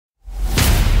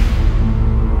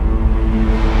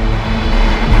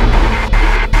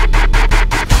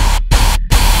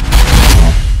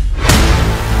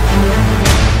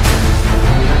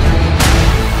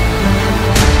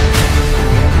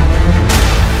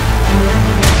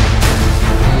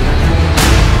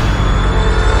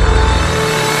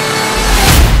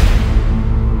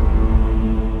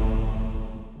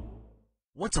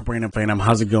What's up, Random Phantom?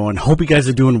 How's it going? Hope you guys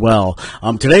are doing well.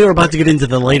 Today we're about to get into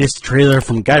the latest trailer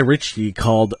from Guy Ritchie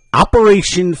called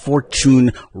Operation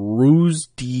Fortune Ruse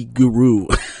de guerre.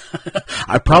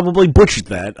 I probably butchered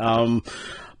that.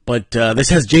 But this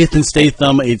has Jason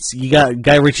Statham. You got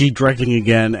Guy Ritchie directing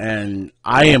again, and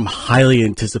I am highly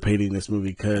anticipating this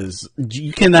movie because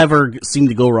you can never seem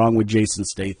to go wrong with Jason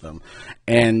Statham.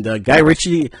 And Guy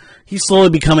Ritchie, he's slowly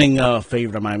becoming a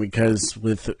favorite of mine because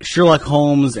with Sherlock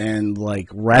Holmes and like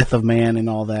Wrath of Man and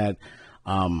all that,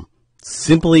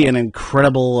 simply an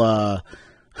incredible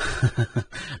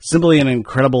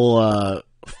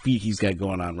feat he's got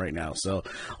going on right now. So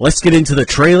let's get into the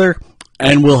trailer.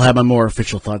 And we'll have my more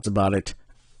official thoughts about it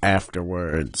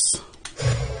afterwards.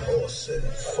 Awesome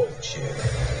Fortune.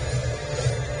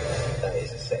 That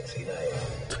is a sexy name.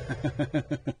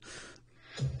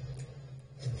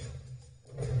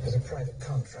 As a private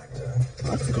contractor,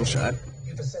 that's a cool shot.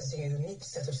 You're possessing a unique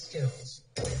set of skills.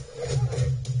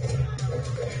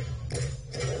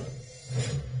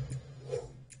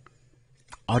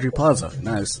 Aubrey Plaza,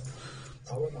 nice.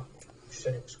 Power up. You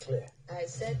said it was clear. I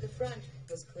said the front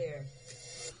was clear.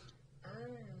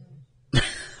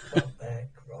 Front, back,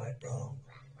 right, wrong.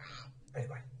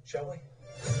 Anyway, shall we?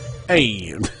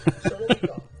 Hey. So what we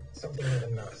got? Something rather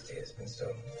nasty has been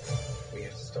stolen. We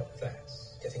have to stop that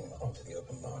getting onto the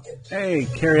open market. Hey,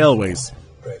 Cary Elwes.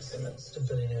 Greg Simmons, a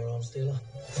billionaire arms dealer.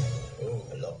 Ooh,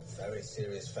 a lot of very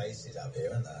serious faces up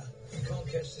here, aren't there? You can't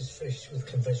catch this fish with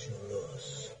conventional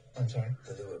lures. I'm sorry,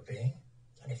 the lure being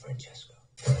Danny Francesco.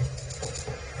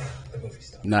 The movie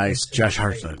star. Nice, Josh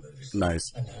Hartnett.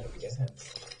 Nice. And how do we get him?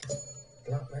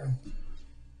 Blackmail.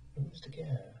 Ruse de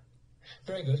guerre.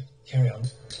 Very good. Carry on.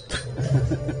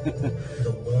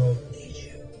 The world needs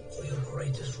you for your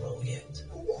greatest role yet.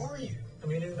 Who are you?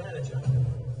 I'm your new manager.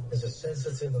 There's a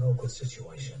sensitive and awkward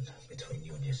situation between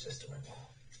you and your sister-in-law.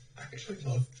 I actually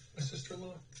love my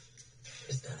sister-in-law.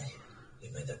 It's Danny. We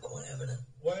made that quite evident.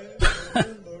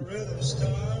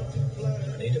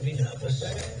 No need to be nervous.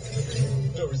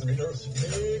 No reason to be nervous.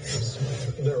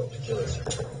 They're all killers.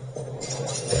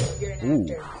 You're an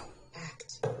actor.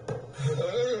 Act.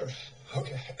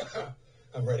 Okay.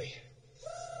 I'm ready.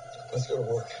 Let's go to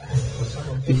work. Will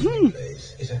someone pick me,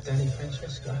 please? Is that Danny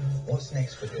Francesco? What's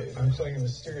next for you? I'm playing a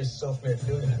mysterious self-made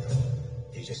billionaire.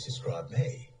 You just described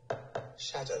me.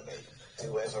 Shadow me.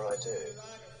 Do whatever I do.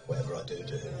 Whatever I do.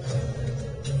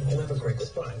 Wherever Greg was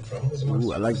buying from was my...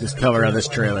 Ooh, I like this cover of this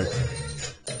trailer. I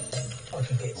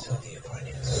can get inside the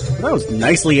Ukrainians. That was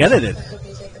nicely edited. I hope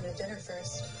you take them to dinner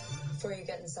first before you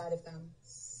get inside of them.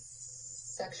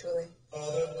 Sexually.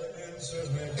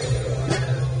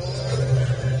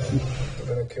 We're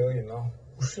gonna kill you now.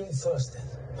 We'll shoot him first then.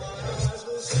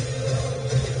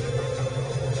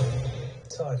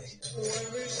 Tidy.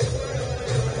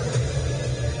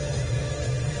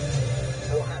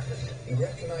 So what happened? You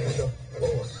recognise your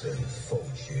awesome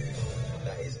Fortune.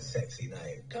 That is a sexy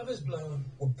name. Cover's blown.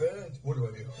 We're burned. What do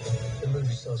I do? The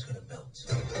movie star's gonna melt.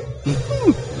 Stop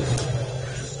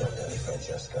Danny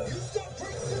Francesco.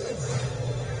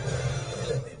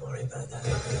 Don't be worried about that.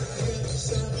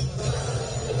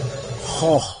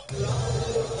 Oh.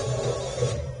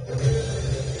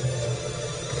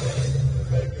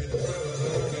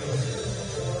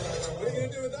 What are you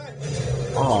gonna do with that?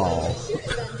 Oh.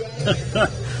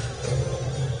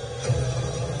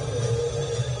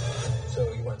 So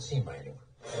you weren't seen by anyone?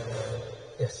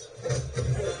 Yes.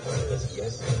 That's a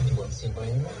yes. You weren't seen by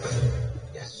anyone?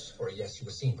 Yes. Or a yes, you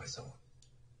were seen by someone?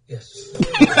 Yes.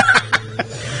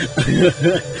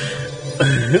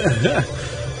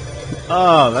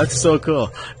 Oh, that's so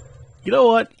cool. You know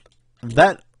what?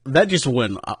 That just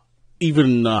went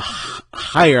even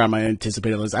higher on my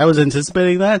anticipated list. I was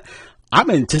anticipating that. I'm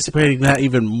anticipating that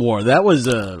even more. That was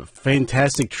a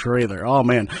fantastic trailer. Oh,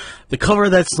 man. The cover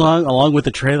of that song, along with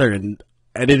the trailer and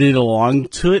edited along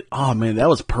to it, oh, man, that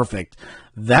was perfect.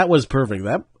 That was perfect.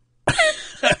 That,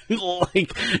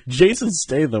 like, Jason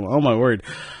Statham, oh, my word.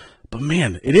 But,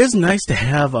 man, it is nice to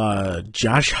have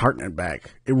Josh Hartnett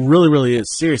back. It really, really is.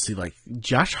 Seriously, like,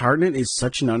 Josh Hartnett is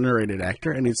such an underrated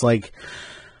actor, and it's like...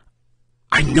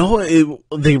 I know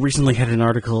they recently had an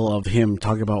article of him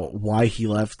talking about why he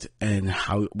left and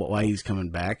why he's coming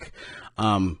back.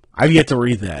 I've yet to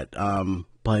read that,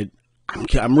 but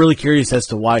I'm really curious as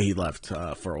to why he left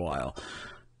for a while.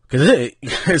 Because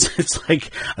it's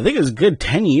like, I think it was a good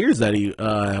 10 years that he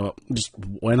just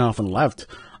went off and left.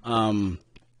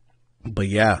 But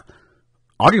yeah,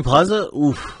 Aubrey Plaza,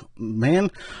 oof,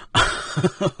 man.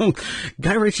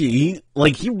 Guy Ritchie, he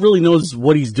really knows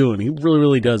what he's doing. He really,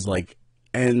 really does.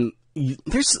 And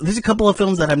there's a couple of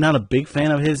films that I'm not a big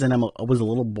fan of his, and I was a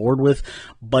little bored with,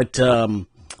 but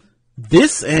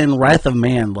this and Wrath of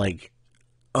Man, like,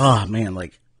 oh man,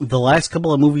 like the last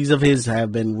couple of movies of his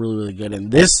have been really, really good,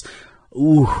 and this,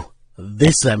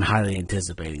 this I'm highly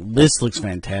anticipating. This looks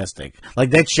fantastic.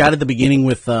 Like that shot at the beginning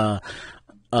with the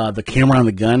camera on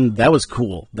the gun, that was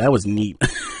cool. That was neat.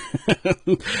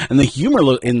 And the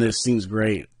humor in this seems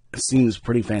great. It seems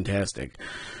pretty fantastic.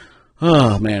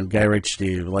 Oh man, Guy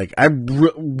Ritchie, like I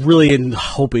really am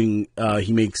hoping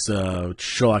he makes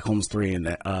Sherlock Holmes 3 and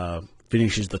that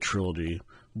finishes the trilogy.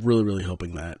 Really, really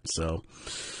hoping that. So,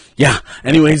 yeah.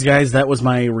 Anyways, guys, that was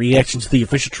my reaction to the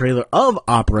official trailer of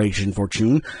Operation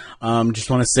Fortune. Just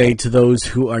want to say to those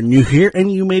who are new here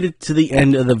and you made it to the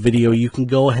end of the video, you can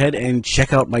go ahead and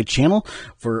check out my channel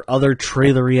for other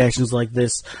trailer reactions like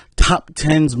this, top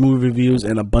 10s, movie reviews,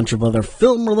 and a bunch of other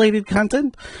film-related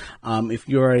content. If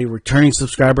you're a returning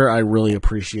subscriber, I really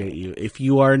appreciate you. If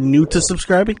you are new to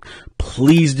subscribing,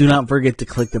 please do not forget to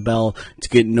click the bell to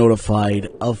get notified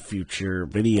of future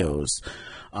videos.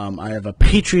 I have a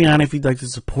Patreon if you'd like to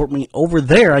support me. Over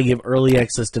there, I give early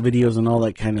access to videos and all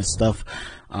that kind of stuff.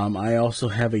 I also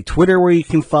have a Twitter where you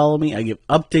can follow me. I give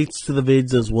updates to the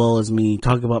vids as well as me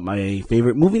talk about my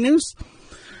favorite movie news.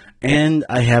 And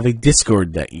I have a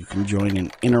Discord that you can join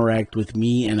and interact with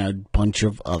me and a bunch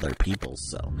of other people.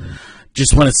 So,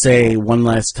 just want to say one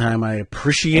last time, I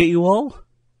appreciate you all.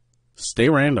 Stay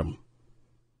random.